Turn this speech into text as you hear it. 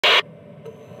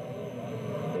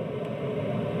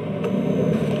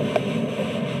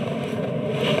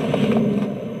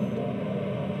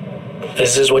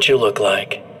This is what you look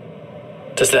like.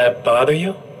 Does that bother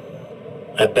you?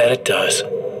 I bet it does.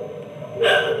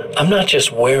 I'm not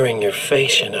just wearing your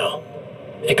face, you know.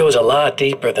 It goes a lot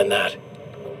deeper than that.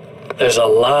 There's a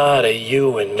lot of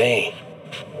you and me.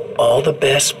 All the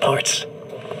best parts.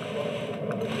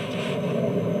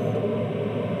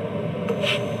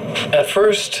 At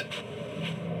first,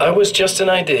 I was just an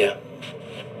idea.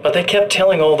 But they kept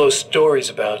telling all those stories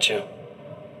about you.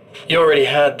 You already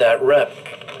had that rep.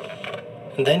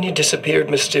 And then you disappeared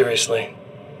mysteriously.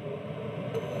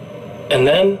 And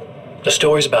then the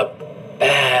stories about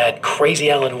bad, crazy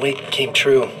Alan Wake came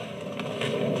true.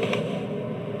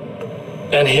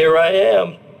 And here I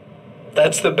am.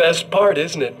 That's the best part,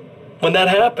 isn't it? When that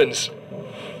happens,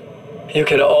 you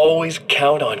can always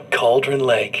count on Cauldron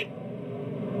Lake.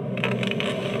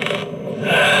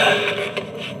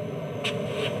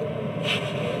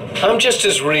 I'm just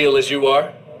as real as you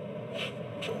are.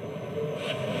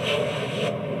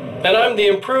 And I'm the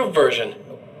improved version.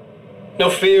 No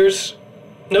fears,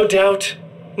 no doubt,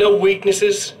 no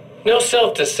weaknesses, no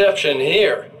self-deception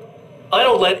here. I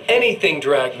don't let anything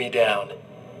drag me down.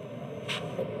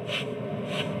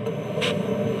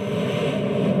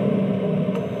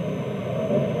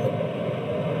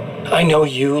 I know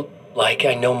you like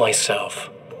I know myself.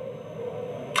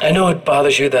 I know it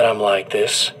bothers you that I'm like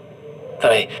this,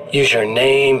 that I use your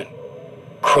name and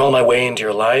crawl my way into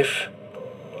your life.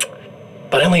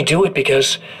 But I only do it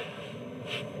because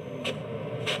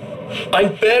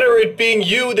I'm better at being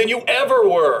you than you ever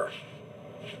were.